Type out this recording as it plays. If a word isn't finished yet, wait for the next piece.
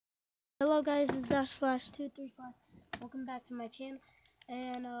Hello guys, it's Dash Flash 235. Welcome back to my channel.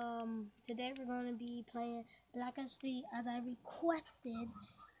 And today we're going to be playing Black Ops 3 as I requested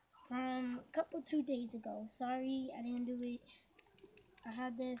from a couple 2 days ago. Sorry I didn't do it. I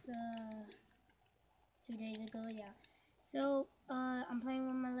had this 2 days ago, yeah. So I'm playing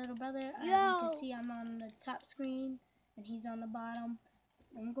with my little brother. As you can see, I'm on the top screen and he's on the bottom.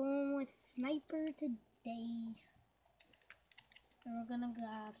 I'm going with Sniper today. And we're gonna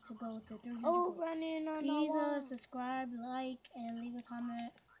have to go to 300 goals. Running on Please the wall. subscribe, like, and leave a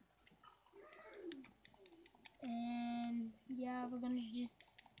comment. And yeah, we're gonna just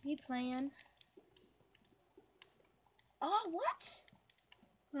be playing. Oh, what?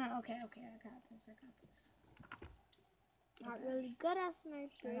 Oh, okay, I got this. Not really good at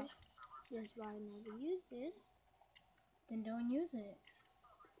snipers. That's why I never use this. Then don't use it.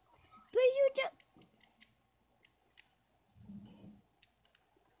 But you just...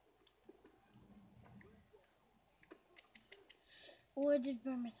 Or just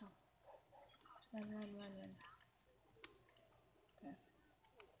burn myself. Run. Okay.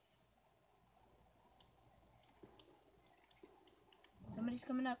 Somebody's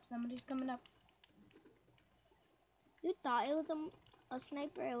coming up. You thought it was a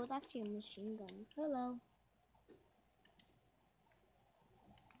sniper. It was actually a machine gun. Hello.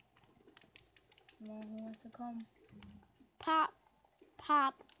 Come on, who wants to come? Pop.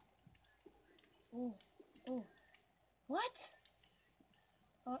 Oh. What?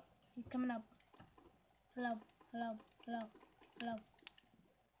 Oh, he's coming up. Hello.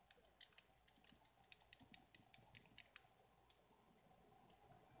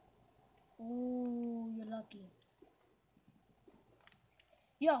 Oh, you're lucky.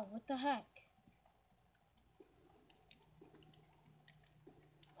 Yo, what the heck?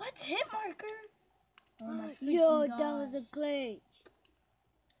 What's hit marker? Oh my freaking Yo, god. that was a glitch.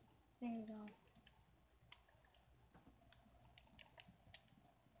 There you go.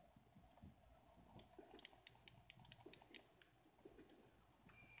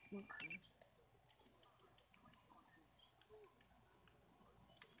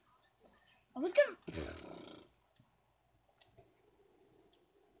 I was gonna...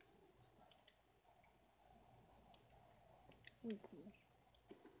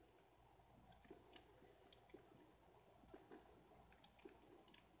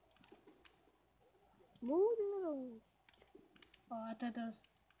 Move, little. Oh, I thought that was...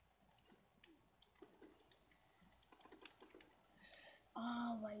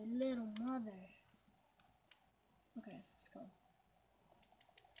 Oh, my little mother. Okay, let's go.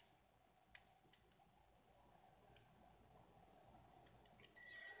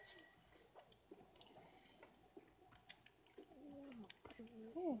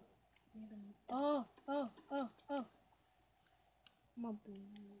 Oh. My bad.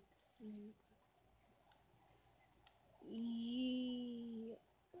 Yeah.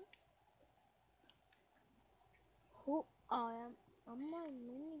 Who I am? I'm my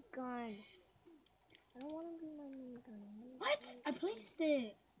minigun. I don't want to be my minigun. What? I placed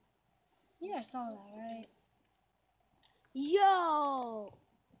it. Yeah, I saw that, right? Yo!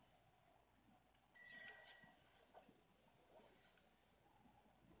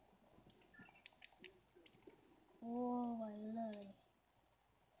 Oh, my lord.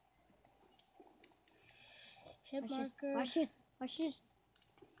 Hit marker. Watch this.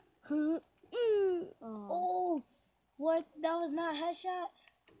 Oh, what? That was not a headshot?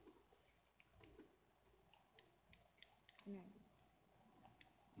 No.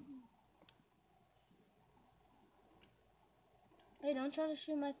 Hey, don't try to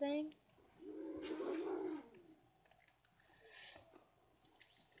shoot my thing.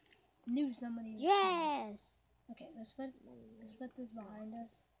 Knew somebody was coming. Yes. Okay, let's put this behind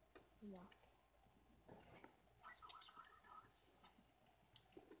us. Yeah.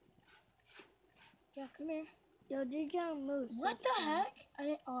 Yeah, come here. Yo, did y'all move? What the heck?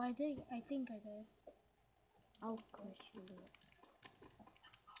 I think I did. Of course you did.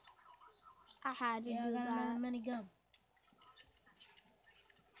 I had to Yeah, I do got another that. minigun.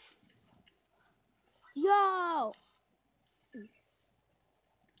 Yo!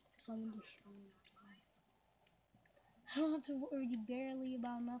 Someone just shot me. I don't have to worry barely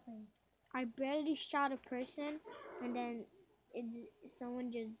about nothing. I barely shot a person, and then someone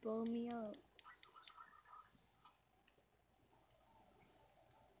just blew me up.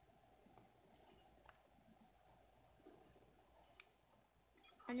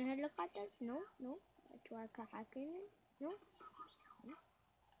 And the helicopters? No. That's why I got hacking it? No.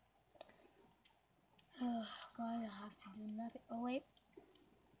 Oh, God, I have to do nothing. Oh, wait.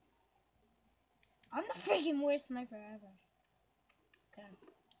 I'm the freaking worst sniper ever. Okay.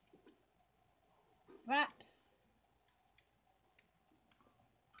 Raps.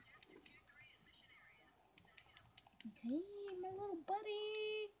 Damn, my little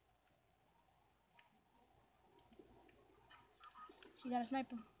buddy. She got a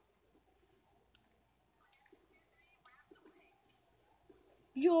sniper.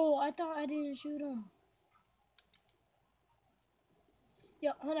 Yo, I thought I didn't shoot him.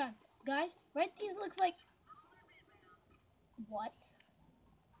 Yo, hold on. Guys, right? These looks like... What?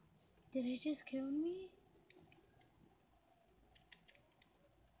 Did it just kill me?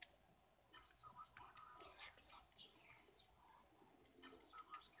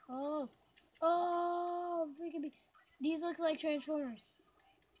 Oh. Oh, freaking me. These look like Transformers.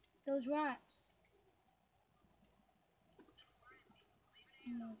 Those raps.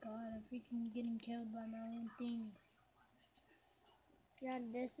 Oh my god, I'm freaking getting killed by my own things. Yeah,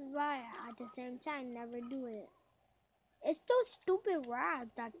 this is why at the same time never do it. It's those stupid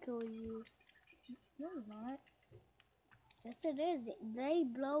rats that kill you. No, it's not. Yes, it is. They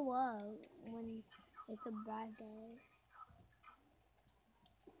blow up when it's a bad day.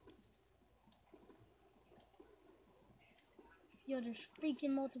 Yo, there's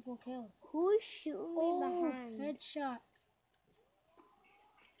freaking multiple kills. Who's shooting me behind? Headshot.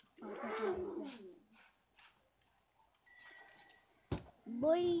 Oh, that's what I was saying.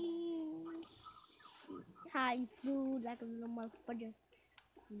 Boy! Hi, you flew like a little motherfucker.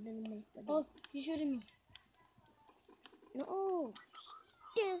 Oh, you shooting me. No!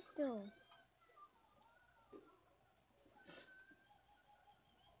 Stand still.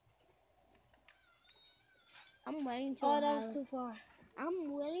 I'm waiting to Oh, that was too far.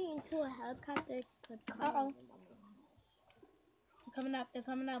 I'm waiting until a helicopter could come. Uh-oh. They're coming up. They're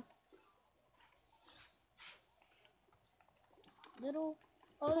coming up. Little.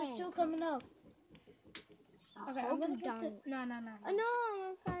 Oh, there's two coming up. Okay, I'm gonna put the... No. Oh no, I'm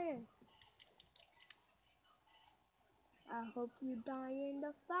on fire. I hope you die in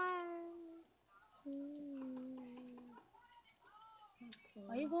the fire.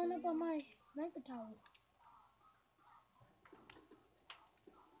 Why are you going up on my sniper tower?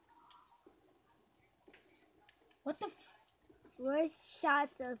 What the f... Worst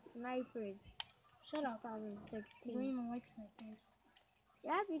shots of snipers. Shut up. 2016. You don't even like snipers.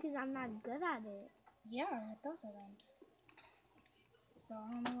 Yeah, because I'm not good at it. Yeah, I thought so then. So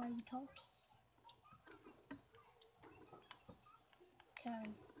I don't know why you talk.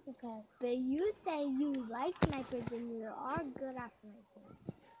 Okay. But you say you like snipers and you are good at sniping.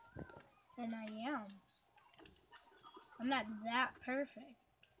 And I am. I'm not that perfect.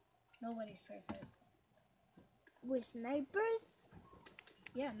 Nobody's perfect. With snipers?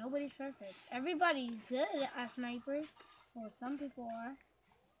 Yeah, nobody's perfect. Everybody's good at snipers. Well, some people are.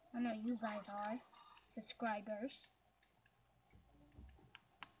 I know you guys are. Subscribers.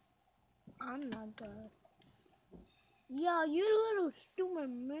 I'm not good. Yo, you little stupid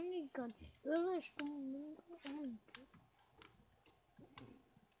minigun. You little stupid minigun.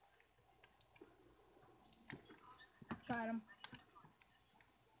 Got him.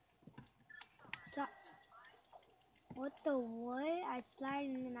 What the what? I slide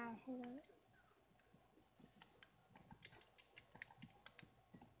and then I hit her.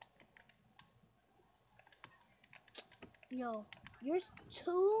 Yo, you're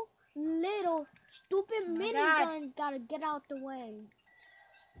two little stupid Oh my miniguns gotta get out the way.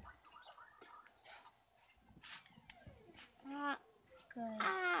 Ah, good.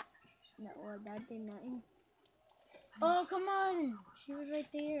 Ah! No, well, that did nothing. Oh, come on. She was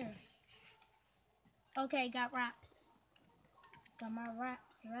right there. Okay, got wraps. Got my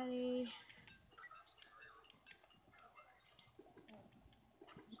wraps ready.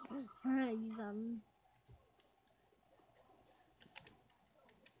 Use them.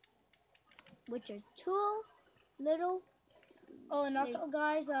 Which are two little. Oh, and also,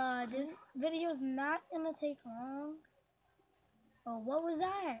 guys, this video is not gonna take long. Oh, what was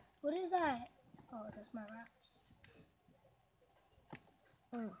that? What is that? Oh, that's my wraps.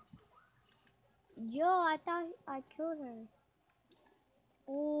 Yo, I thought I killed her.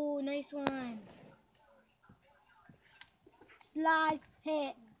 Oh, nice one. Slide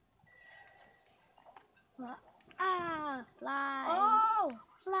hit. Ah, fly. Oh!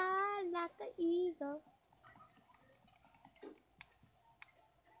 Fly like an eagle.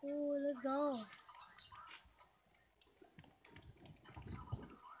 Oh, let's go.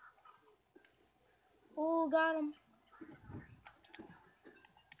 Oh, got him.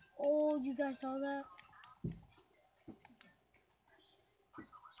 Oh, you guys saw that?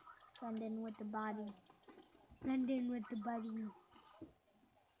 Blend in with the body. Blend in with the body.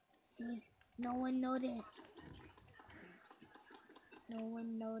 See, no one noticed. No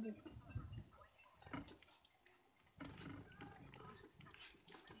one noticed.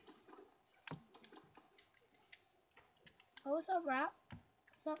 Oh, what's up, Rap?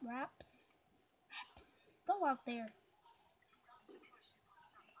 What's up, Raps? Raps. Go out there.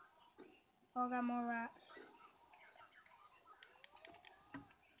 Oh, I got more Raps.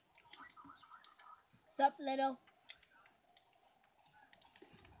 What's up, little?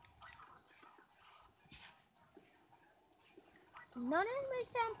 None of my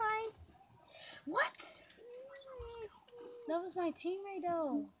champagne. What? That was my teammate,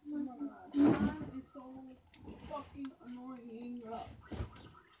 though. Oh my god. That is so fucking annoying.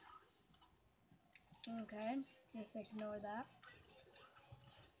 Okay, just ignore that.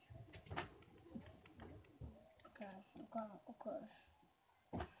 Okay.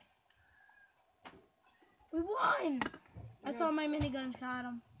 We won! I saw my minigun shot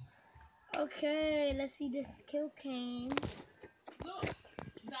him. Okay, let's see this kill cam. Look,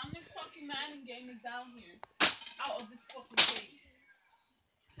 Dominic's fucking Madden game is down here. Out of this fucking cage.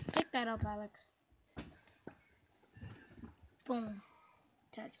 Pick that up, Alex. Boom.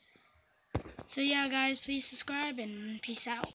 Touch. So yeah, guys, please subscribe and peace out.